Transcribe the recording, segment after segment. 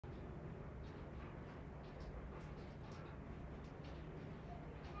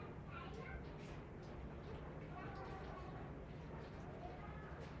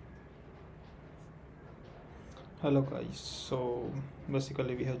Hello guys, so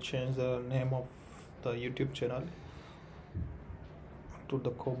basically we have changed the name of the YouTube channel to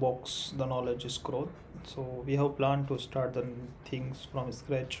the Cobox, the knowledge is growth. So we have planned to start the things from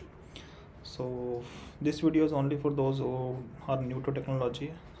scratch. So this video is only for those who are new to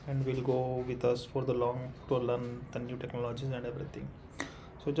technology and will go with us for the long to learn the new technologies and everything.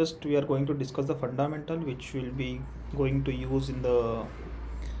 So just we are going to discuss the fundamental which will be going to use in the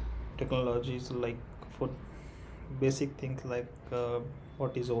technologies like for basic things like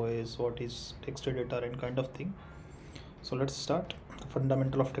what is OS, what is text editor and kind of thing. So let's start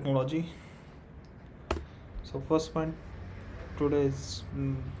fundamental of technology. So first point today's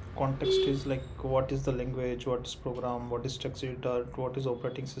context is like what is the language, what is program, what is text editor, what is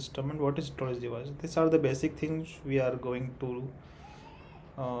operating system and what is storage device. These are the basic things we are going to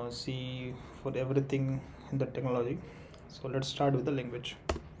see for everything in the technology. So let's start with the language.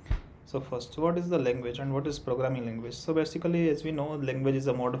 So first, what is the language and what is programming language? So basically, as we know, language is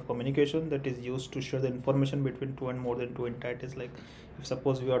a mode of communication that is used to share the information between two and more than two entities. Like if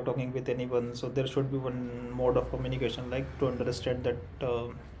suppose we are talking with anyone, so there should be one mode of communication, like to understand that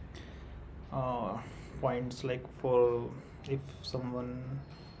uh, points. Like for if someone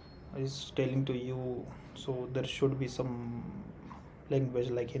is telling to you, so there should be some language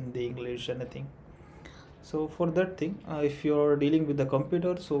like Hindi, English, anything. So for that thing, if you're dealing with the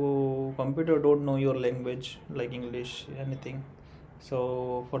computer, so computer don't know your language like English, anything.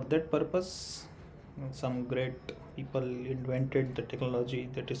 So for that purpose, some great people invented the technology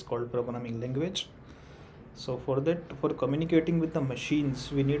that is called programming language. So for that, for communicating with the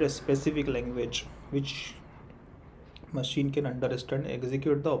machines, we need a specific language which machine can understand,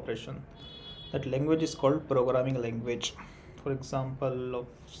 execute the operation. That language is called programming language. For example, of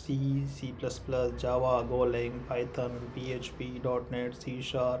C, C++, Java, Golang, Python, PHP, .NET, C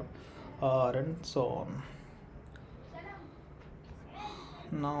Sharp, R, and so on.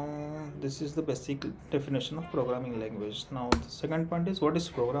 Now, this is the basic definition of programming language. Now, the second point is what is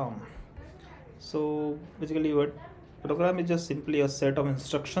program? So, basically, what program is just simply a set of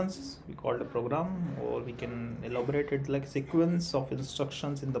instructions we call it a program, or we can elaborate it like sequence of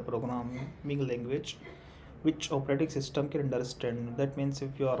instructions in the programming language which operating system can understand. That means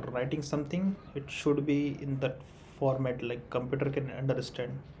if you are writing something, it should be in that format like computer can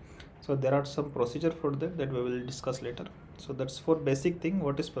understand. So there are some procedure for that we will discuss later. So that's for basic thing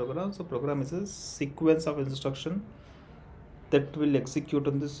what is program. So program is a sequence of instruction that will execute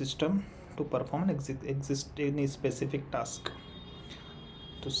on the system to perform an exist any specific task.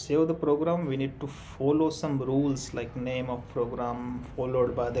 To save the program, we need to follow some rules like name of program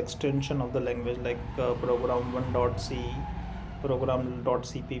followed by the extension of the language like program1.c,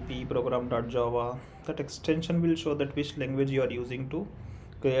 program.cpp, program.java. That extension will show that which language you are using to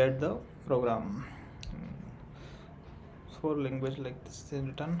create the program. For language like this is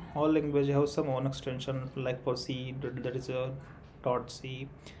written, all language have some own extension like for C that is a .c,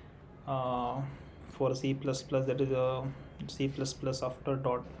 for C++ that is a C++ after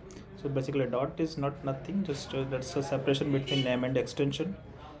dot. So basically dot is not nothing, just that's a separation between name and extension.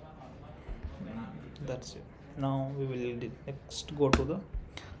 That's it. Now we will next go to the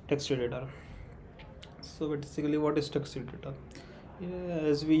text editor. So basically what is text editor? Yeah,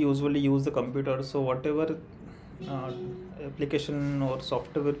 as we usually use the computer, so whatever uh, application or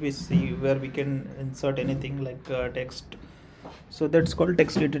software we see where we can insert anything like text, so that's called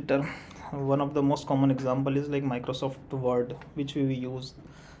text editor. One of the most common example is like Microsoft Word which we use.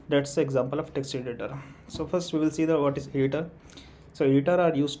 That's the example of text editor. So first we will see the what is editor. So editor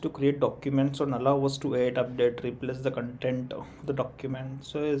are used to create documents and allow us to add, update, replace the content of the document.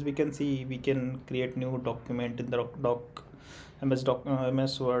 So as we can see, we can create new document in the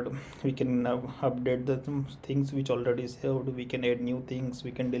MS Word. We can update the things which already saved. We can add new things.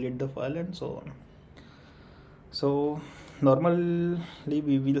 We can delete the file and so on. So normally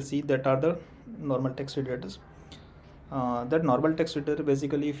we will see that are the normal text editors. That normal text editor,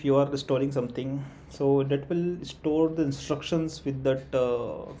 basically if you are storing something, so that will store the instructions with that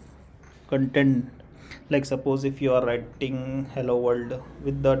content. Like suppose if you are writing hello world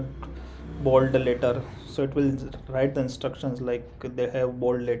with that bold letter, so it will write the instructions like they have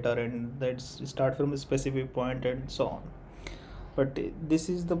bold letter and that's start from a specific point and so on. But this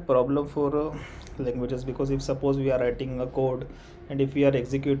is the problem for languages, because if suppose we are writing a code and if we are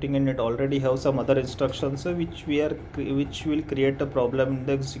executing and it already have some other instructions, so which will create a problem in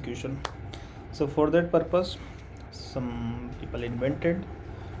the execution. So for that purpose some people invented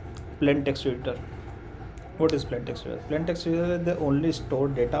plain text editor. What is plain text editor? Plain text editor, they only store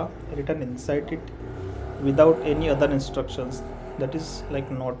data written inside it without any other instructions. That is like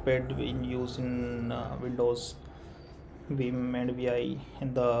notepad in use in Windows, Vim and VI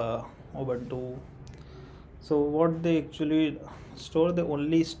in the Ubuntu. So what they actually store, they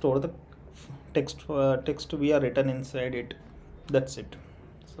only store the text we are written inside it. That's it.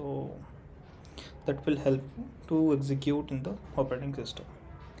 So that will help to execute in the operating system.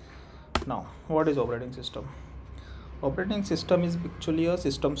 Now, what is operating system? Operating system is actually a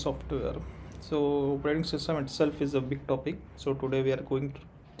system software. So operating system itself is a big topic. So today we are going to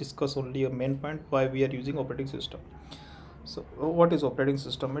discuss only a main point, why we are using operating system. So what is operating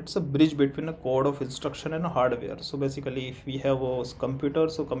system? It's a bridge between a code of instruction and a hardware. So basically, if we have a computer,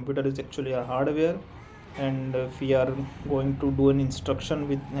 so computer is actually a hardware, and if we are going to do an instruction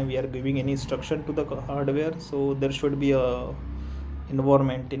with, we are giving any instruction to the hardware, so there should be a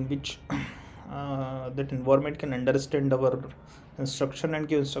environment in which that environment can understand our instruction and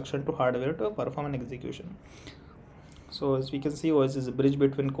give instruction to hardware to perform an execution. So as we can see, OS is a bridge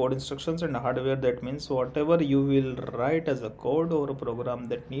between code instructions and hardware. That means whatever you will write as a code or a program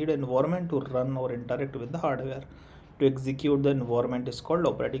that need environment to run or interact with the hardware to execute the environment is called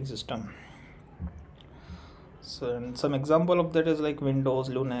operating system. So and some example of that is like Windows,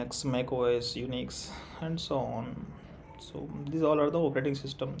 Linux, Mac OS, Unix, and so on. So these all are the operating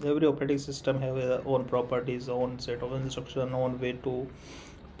system. Every operating system have their own properties, own set of instruction, own way to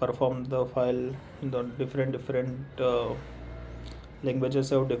perform the file. The different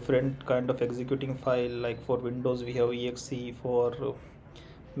languages have different kind of executing file. Like for Windows we have exe, for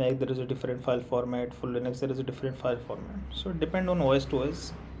Mac there is a different file format, for Linux there is a different file format. So it depend on OS to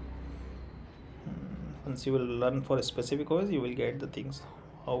OS. Once you will learn for a specific OS, you will get the things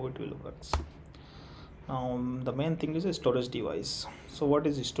how it will works. The main thing is a storage device. So what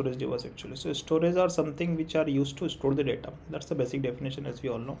is a storage device actually? So storage are something which are used to store the data. That's the basic definition, as we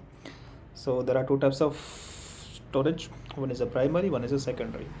all know. So there are two types of storage. One is a primary, one is a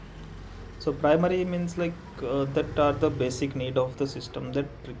secondary. So primary means like that are the basic need of the system that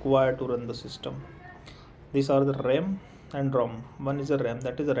require to run the system. These are the RAM and ROM. One is a RAM,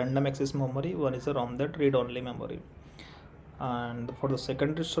 that is a random access memory. One is a ROM, that read only memory. And for the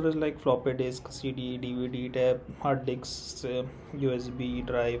secondary storage like floppy disk, CD, DVD, tab, hard disks, USB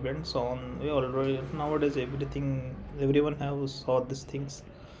drive, and so on. We already nowadays everyone has saw these things.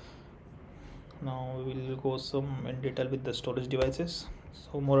 Now we will go some in detail with the storage devices.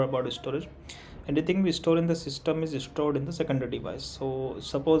 So more about storage. Anything we store in the system is stored in the secondary device. So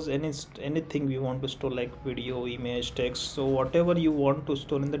suppose anything we want to store like video, image, text, so whatever you want to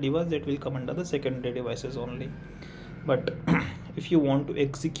store in the device, that will come under the secondary devices only. But if you want to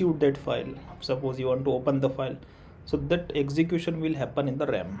execute that file, suppose you want to open the file, so that execution will happen in the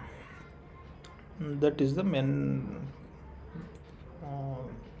RAM. That is the main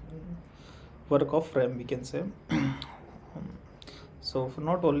work of RAM, we can say. So for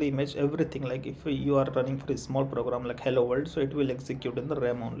not only image, everything, like if you are running for a small program like hello world, so it will execute in the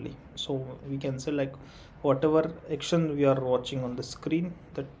RAM only. So we can say like whatever action we are watching on the screen,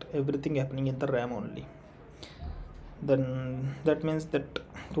 that everything happening in the RAM only. Then that means that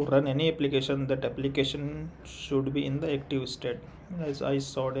to run any application, that application should be in the active state. As I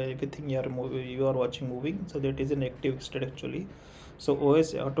saw that everything you are watching moving, so that is an active state actually. So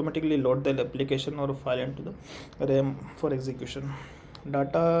OS automatically load the application or file into the RAM for execution.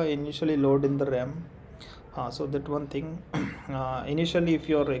 Data initially load in the RAM. So that one thing. Initially, if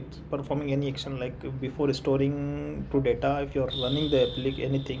you are performing any action, like before storing to data, if you are running the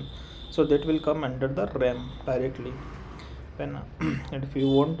anything, so that will come under the RAM directly. When and if you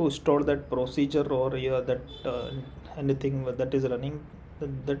want to store that procedure or anything that is running,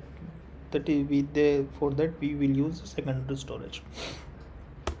 that is we there, for that we will use secondary storage.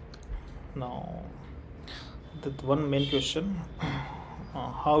 Now that one main question,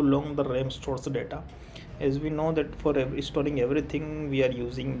 how long the RAM stores the data. As we know that for storing everything we are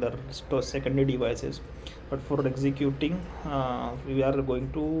using the secondary devices, but for executing we are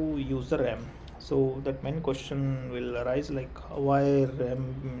going to use the RAM. So that main question will arise, like why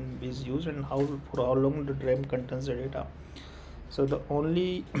RAM is used and for how long the RAM contains the data. So the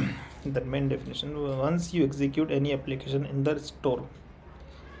only the main definition, once you execute any application in the store,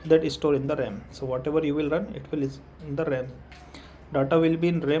 that is stored in the RAM. So whatever you will run, it will is in the RAM. Data will be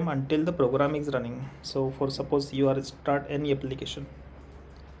in RAM until the program is running. So for suppose you are start any application,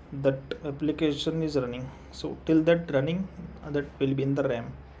 that application is running, so till that running, that will be in the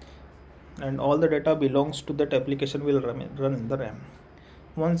RAM, and all the data belongs to that application will run in the RAM.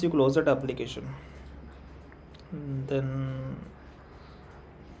 Once you close that application, then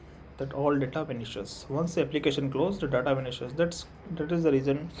that all data vanishes. Once the application closed, the data vanishes. That is the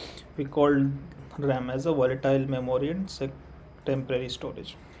reason we call RAM as a volatile memory and temporary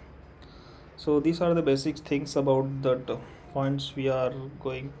storage. So these are the basic things about that points we are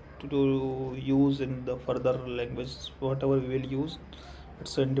going to use in the further language, whatever we will use.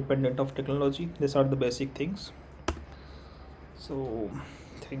 It's independent of technology. These are the basic things. So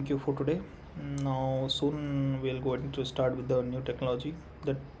thank you for today. Now soon we'll going to start with the new technology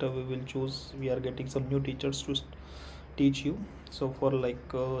that we will choose. We are getting some new teachers to teach you. So for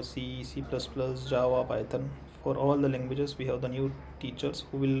like C, C++, Java, Python, for all the languages we have the new teachers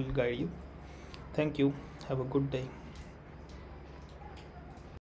who will guide you. Thank you. Have a good day.